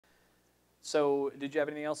So did you have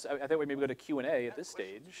anything else? I think we maybe go to Q&A at this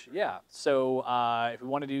stage. Yeah. So if we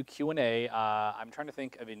want to do Q&A, I'm trying to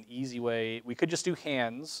think of an easy way. We could just do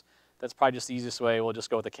hands. That's probably just the easiest way. We'll just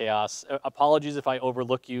go with the chaos. Apologies if I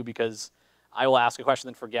overlook you, because I will ask a question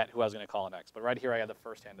and forget who I was going to call next. But right here, I have the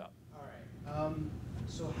first hand up. All right.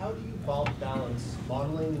 So how do you balance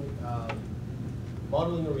modeling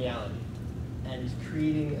a reality and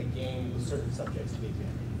creating a game with certain subjects to be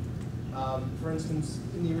examined? For instance,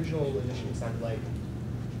 in the original edition, it sounded like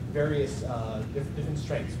various different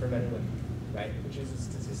strengths for men and women, right? Which is a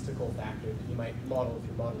statistical factor that you might model if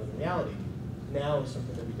you're modeling reality. Now is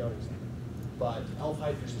something that we don't examine. But elf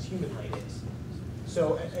height versus human height is.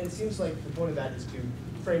 So, and it seems like the point of that is to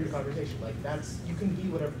frame the conversation. Like, you can be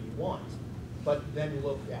whatever you want, but then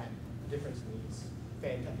look at the difference in these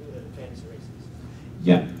fantasy races.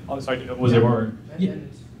 Yeah. Oh, sorry, was there more?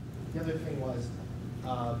 And the other thing was,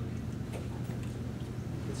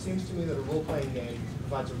 it seems to me that a role-playing game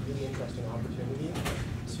provides a really interesting opportunity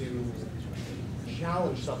to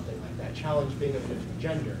challenge something like that, challenge being of a different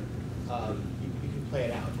gender. You can play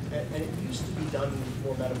it out. And it used to be done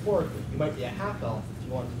more metaphorically. You might be a half-elf if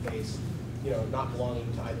you want to face, not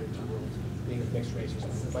belonging to either two worlds, being of mixed race or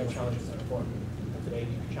something. You might challenge it metaphorically. Today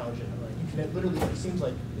you can challenge it. You can literally, it seems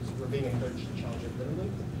like we're being encouraged to challenge it literally.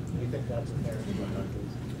 Do you think that's a fair?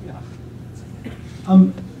 Yeah.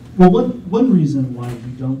 Well, one reason why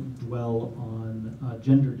we don't dwell on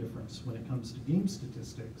gender difference when it comes to game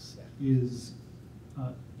statistics is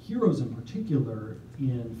heroes in particular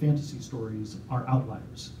in fantasy stories are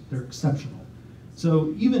outliers. They're exceptional.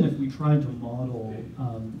 So even if we try to model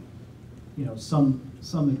some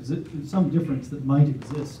difference that might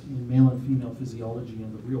exist in male and female physiology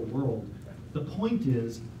in the real world, the point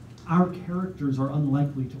is our characters are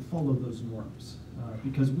unlikely to follow those norms.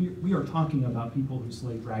 Because we are talking about people who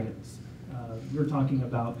slay dragons. We're talking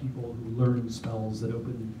about people who learn spells that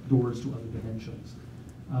open doors to other dimensions.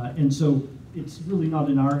 And so it's really not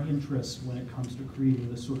in our interest when it comes to creating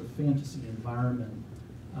this sort of fantasy environment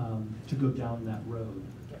to go down that road.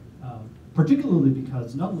 Particularly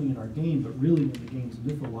because not only in our game, but really in the game's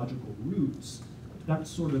mythological roots, that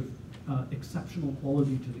sort of exceptional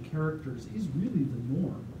quality to the characters is really the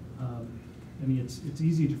norm. I mean, it's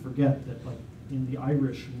easy to forget that, like, in the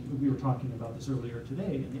Irish, we were talking about this earlier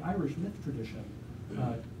today, in the Irish myth tradition,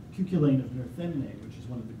 Cuchulainn of Nuirthemne, which is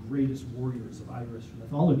one of the greatest warriors of Irish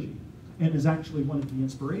mythology, and is actually one of the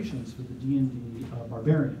inspirations for the D&D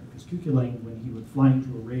barbarian, because Cuchulainn, when he would fly into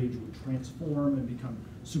a rage, would transform and become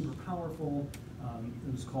super powerful.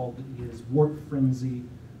 It was called his warp frenzy,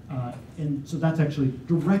 and so that's actually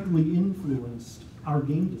directly influenced our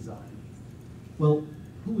game design. Well,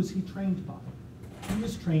 who was he trained by? He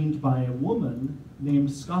was trained by a woman named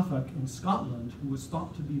Scafach in Scotland, who was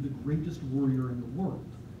thought to be the greatest warrior in the world.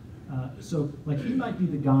 So, like, he might be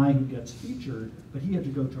the guy who gets featured, but he had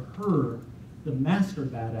to go to her, the master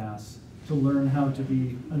badass, to learn how to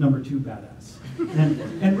be a #2 badass.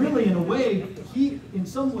 And really, in a way, in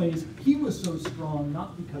some ways, he was so strong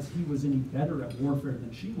not because he was any better at warfare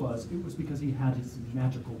than she was. It was because he had his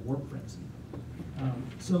magical warp frenzy.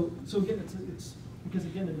 So again, it's because,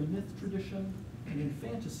 again, in the myth tradition and in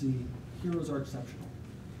fantasy, heroes are exceptional.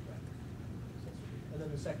 And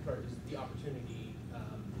then the second part is the opportunity,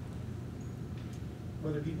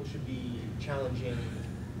 whether people should be challenging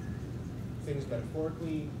things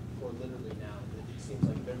metaphorically or literally now. It seems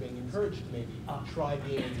like they're being encouraged to maybe try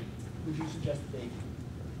being, would you suggest that they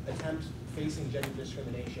attempt facing gender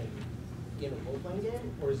discrimination in a role-playing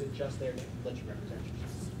game, or is it just there to let you represent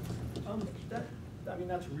yourself? I mean,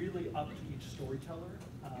 that's really up to each storyteller.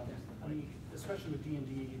 I mean, especially with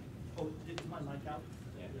D&D. Oh, is my mic out?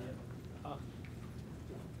 Yeah.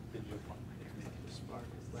 Did you the spark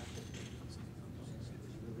is left?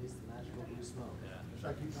 Release the magical blue smoke. Should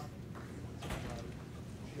I keep talking?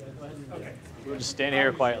 Go ahead. Okay. We'll just stand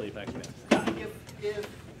here quietly back there.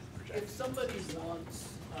 If somebody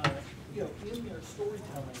wants, in their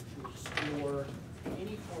storytelling to explore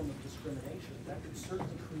any form of discrimination, that could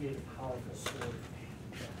certainly create a powerful story.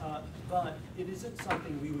 But it isn't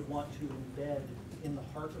something we would want to embed in the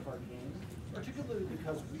heart of our game, particularly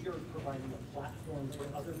because we are providing a platform for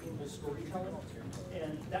other people's storytelling,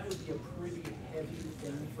 and that would be a pretty heavy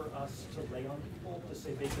thing for us to lay on people, to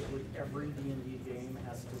say basically every D&D game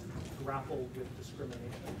has to grapple with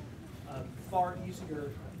discrimination. Far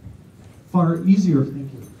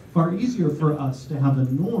easier for us to have a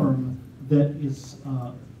norm that is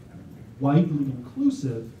widely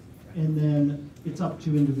inclusive, and then it's up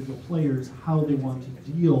to individual players how they want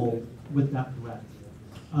to deal with that breadth.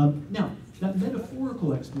 Now, that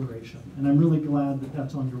metaphorical exploration, and I'm really glad that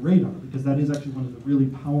that's on your radar, because that is actually one of the really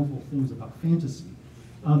powerful things about fantasy.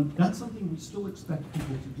 That's something we still expect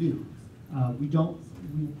people to do. We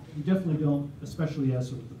definitely don't, especially as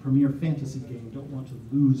sort of the premier fantasy game, don't want to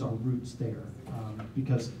lose our roots there,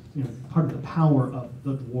 because part of the power of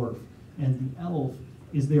the dwarf and the elf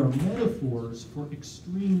is they are metaphors for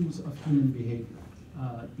extremes of human behavior.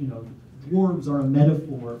 Dwarves are a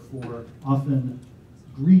metaphor for often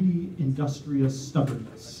greedy, industrious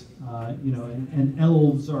stubbornness, and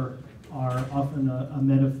elves are often a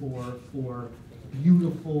metaphor for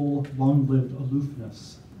beautiful, long-lived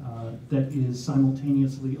aloofness that is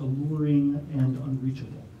simultaneously alluring and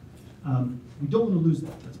unreachable. We don't want to lose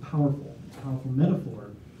that. That's powerful. It's a powerful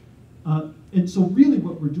metaphor. And so really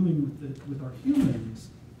what we're doing with our humans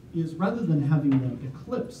is, rather than having them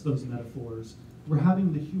eclipse those metaphors, we're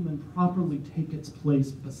having the human properly take its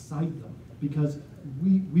place beside them. Because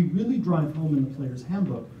we really drive home in the player's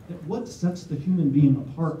handbook that what sets the human being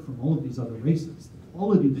apart from all of these other races, the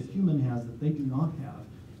quality that human has that they do not have,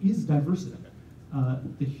 is diversity.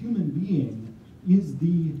 The human being is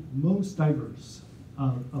the most diverse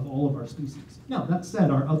of all of our species. Now, that said,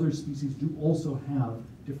 our other species do also have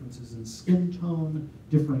differences in skin tone,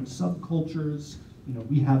 different subcultures.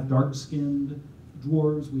 We have dark-skinned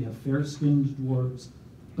dwarves, we have fair-skinned dwarves,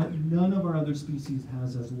 but none of our other species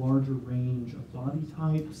has as large a range of body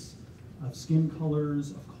types, of skin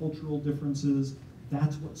colors, of cultural differences.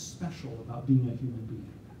 That's what's special about being a human being.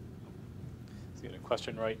 Let's get a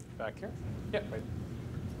question right back here. Yeah, right.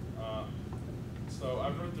 So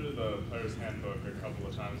I've read through the player's handbook a couple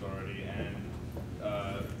of times already,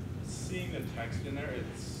 and seeing the text in there,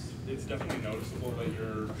 it's definitely noticeable that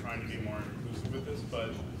you're trying to be more inclusive with this,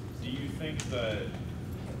 but do you think that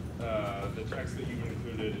the text that you've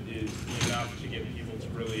included is enough to get people to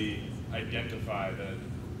really identify that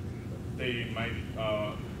they might,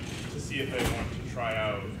 to see if they want to try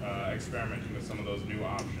out experimenting with some of those new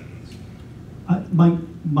options?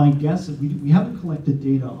 My guess, we haven't collected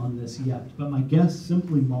data on this yet, but my guess,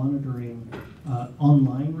 simply monitoring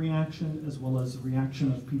online reaction as well as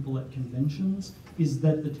reaction of people at conventions, is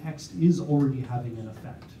that the text is already having an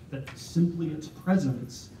effect. That simply its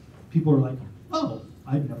presence, people are like, oh,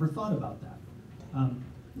 I'd never thought about that.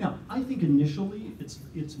 Now, I think initially it's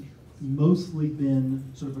mostly been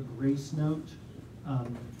sort of a grace note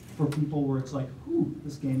for people where it's like, ooh,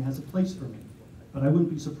 this game has a place for me. But I wouldn't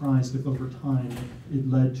be surprised if over time it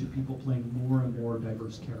led to people playing more and more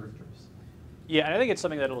diverse characters. Yeah, and I think it's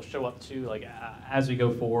something that'll show up too, like as we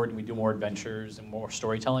go forward and we do more adventures and more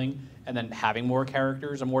storytelling, and then having more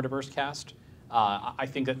characters, a more diverse cast. I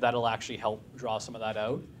think that'll actually help draw some of that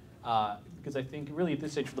out. Because I think really at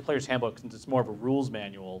this stage for the player's handbook, since it's more of a rules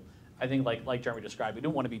manual, I think like Jeremy described, we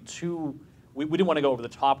didn't want to be too, we didn't want to go over the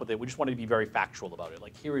top with it. We just wanted to be very factual about it.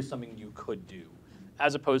 Like, here is something you could do,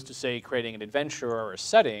 as opposed to, say, creating an adventure or a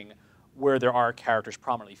setting where there are characters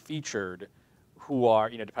prominently featured who are,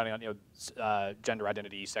 depending on gender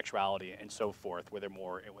identity, sexuality, and so forth, where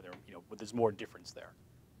there's more difference there.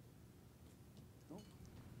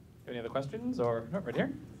 Any other questions? Or no, right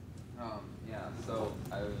here. Yeah, so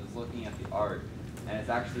I was looking at the art, and it's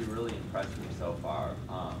actually really impressed me so far.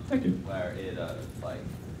 Thank you. Where it,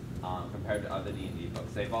 compared to other D&D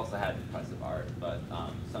books, they've also had impressive art, but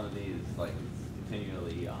some of these,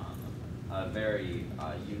 continually very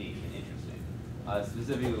unique and interesting.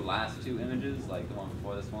 Specifically, the last two images, like the one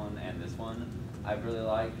before this one and this one, I've really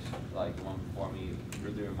liked. Like the one before me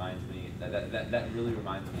really reminds me that really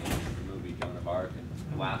reminds me of the movie Joan of Arc, and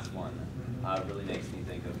the last one really makes me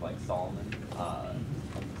think of Solomon's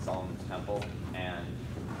Temple, and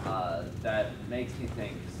that makes me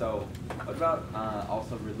think. So, what about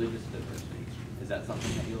also religious diversity? Is that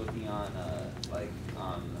something that you're looking on,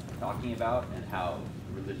 talking about, and how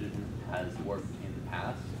religion has worked in the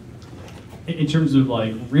past? In terms of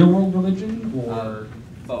real world religion, or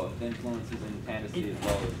both influences in fantasy as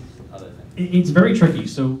well as other things? It's very tricky.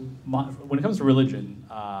 So when it comes to religion,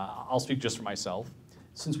 I'll speak just for myself.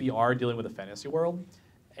 Since we are dealing with a fantasy world,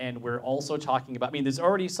 and we're also talking about, there's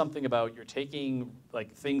already something about you're taking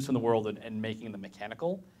things from the world and making them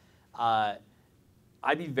mechanical.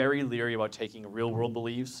 I'd be very leery about taking real world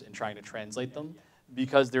beliefs and trying to translate them,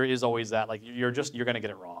 because there is always that, you're going to get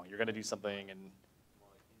it wrong. You're going to do something and.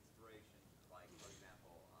 More inspiration, for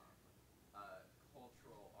example,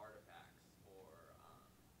 cultural artifacts or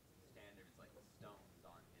standards like the stones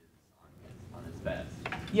on his vest.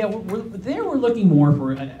 Yeah, we're looking more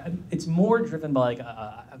for, it's more driven by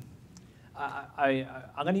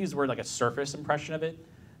I'm going to use the word a surface impression of it,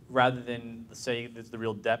 rather than say the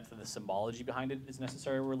real depth and the symbology behind it is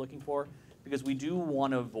necessary we're looking for. because we do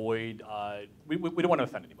want to avoid, we don't want to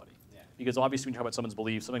offend anybody. Yeah. Because obviously when you talk about someone's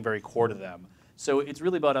beliefs, something very core to them. So it's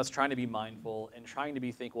really about us trying to be mindful and trying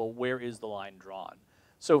to think, well, where is the line drawn?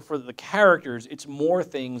 So for the characters, it's more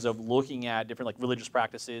things of looking at different like religious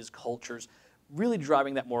practices, cultures, really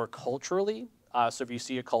driving that more culturally. So if you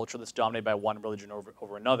see a culture that's dominated by one religion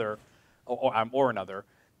over another, or another,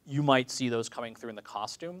 you might see those coming through in the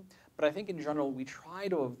costume. But I think in general, we try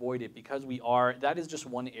to avoid it because that is just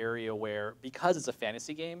one area where, because it's a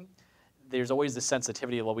fantasy game, there's always this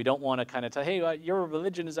sensitivity of, well, we don't want to kind of tell, hey, your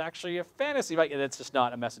religion is actually a fantasy, right? And that's just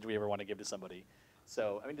not a message we ever want to give to somebody.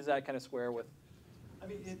 So, I mean, does that kind of square with? I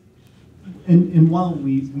mean, and while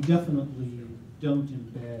we definitely don't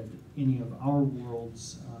embed any of our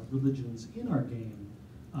world's religions in our game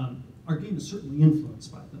is certainly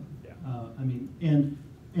influenced by them. Yeah. I mean,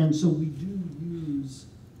 and so we do use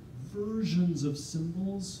versions of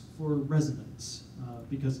symbols for resonance,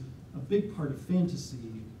 because a big part of fantasy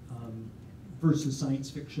versus science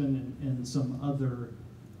fiction and some other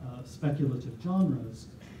speculative genres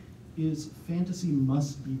is fantasy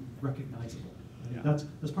must be recognizable. I mean,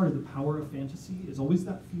 that's part of the power of fantasy, is always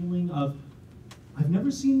that feeling of, I've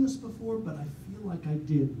never seen this before, but I feel like I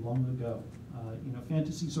did long ago.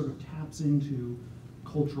 Fantasy sort of taps into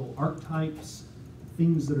cultural archetypes,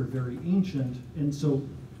 things that are very ancient, and so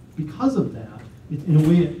because of that, in a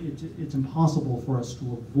way, it's impossible for us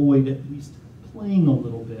to avoid at least playing a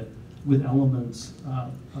little bit with elements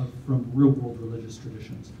from real-world religious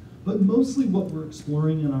traditions. But mostly what we're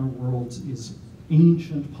exploring in our worlds is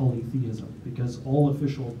ancient polytheism, because all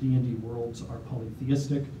official D&D worlds are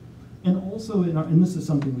polytheistic. And also, and this is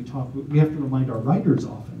something we have to remind our writers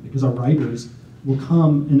often, because our writers will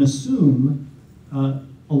come and assume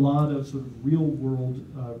a lot of sort of real-world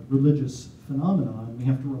religious phenomena, and we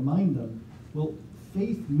have to remind them, well,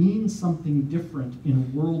 faith means something different in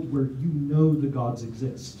a world where you know the gods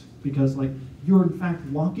exist. Because you're in fact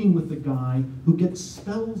walking with a guy who gets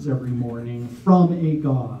spells every morning from a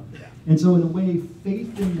god. And so in a way,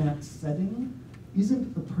 faith in that setting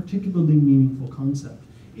isn't a particularly meaningful concept.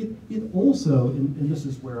 It also, and this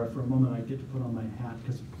is where for a moment I get to put on my hat,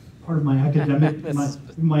 because part of my academic,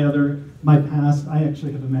 my past, I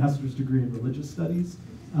actually have a master's degree in religious studies.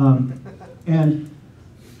 And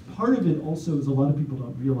part of it also is a lot of people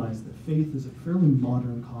don't realize that faith is a fairly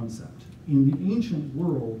modern concept. In the ancient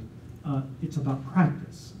world, it's about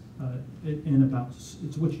practice, and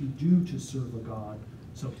it's what you do to serve a god.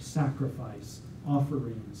 So sacrifice,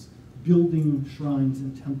 offerings, building shrines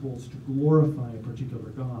and temples to glorify a particular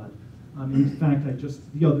god. In fact, I just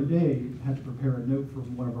the other day had to prepare a note for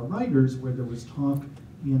one of our writers where there was talk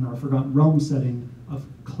in our Forgotten Realms setting of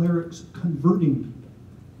clerics converting people.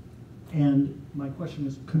 And my question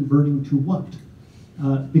is, converting to what?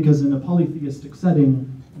 Because in a polytheistic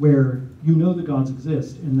setting where you know the gods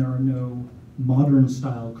exist and there are no modern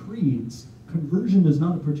style creeds, conversion is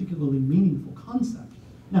not a particularly meaningful concept.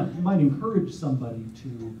 Now, you might encourage somebody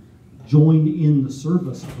to join in the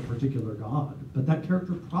service of a particular god, but that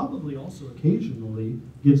character probably also occasionally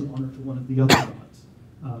gives honor to one of the other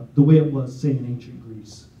gods. The way it was, say, in ancient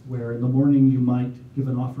Greece, where in the morning you might give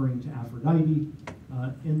an offering to Aphrodite,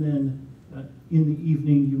 and then in the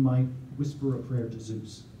evening you might whisper a prayer to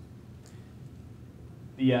Zeus.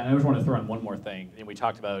 Yeah, I just want to throw in one more thing. And we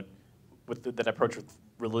talked about with that approach with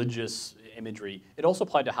religious imagery. It also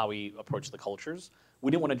applied to how we approach the cultures.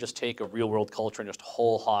 We didn't want to just take a real-world culture and just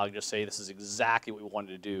whole hog, just say this is exactly what we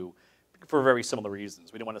wanted to do, for very similar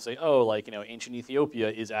reasons. We didn't want to say, oh, ancient Ethiopia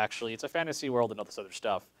is actually, it's a fantasy world and all this other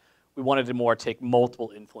stuff. We wanted to more take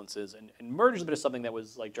multiple influences and merge them into something that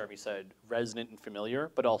was, like Jeremy said, resonant and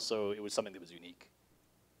familiar, but also it was something that was unique.